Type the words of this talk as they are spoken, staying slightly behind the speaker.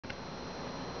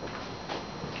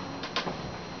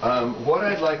What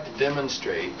I'd like to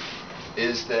demonstrate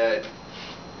is that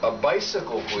a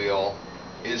bicycle wheel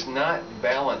is not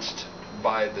balanced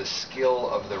by the skill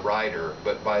of the rider,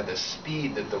 but by the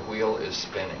speed that the wheel is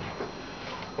spinning.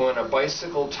 When a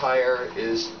bicycle tire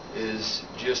is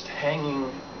just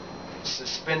hanging,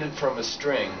 suspended from a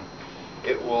string,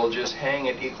 it will just hang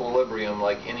at equilibrium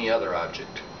like any other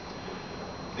object.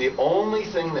 The only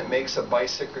thing that makes a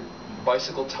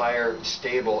bicycle tire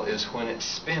stable is when it's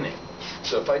spinning.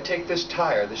 So if I take this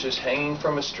tire that's just hanging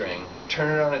from a string,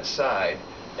 turn it on its side,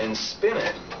 and spin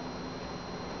it,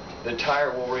 the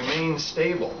tire will remain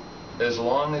stable as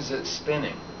long as it's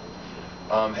spinning.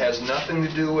 Has nothing to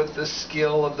do with the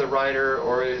skill of the rider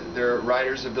or the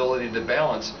rider's ability to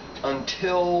balance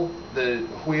until the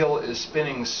wheel is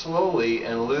spinning slowly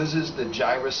and loses the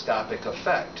gyroscopic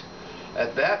effect.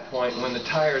 At that point, when the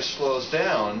tire slows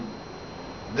down,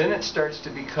 then it starts to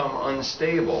become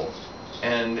unstable,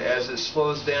 and as it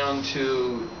slows down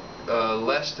to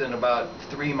less than about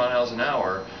 3 miles an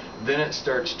hour, then it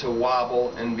starts to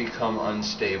wobble and become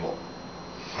unstable.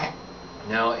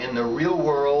 Now, in the real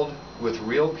world, with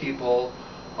real people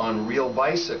on real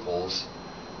bicycles,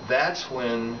 that's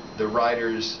when the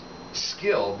rider's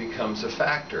skill becomes a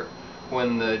factor,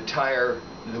 when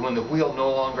the wheel no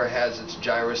longer has its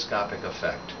gyroscopic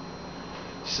effect.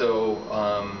 So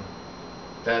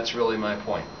that's really my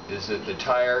point, is that the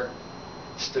tire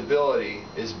stability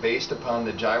is based upon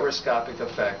the gyroscopic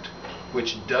effect,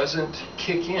 which doesn't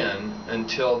kick in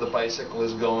until the bicycle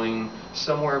is going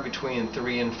somewhere between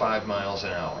 3 and 5 miles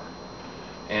an hour.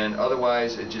 And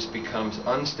otherwise it just becomes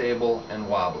unstable and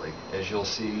wobbly, as you'll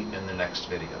see in the next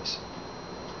videos.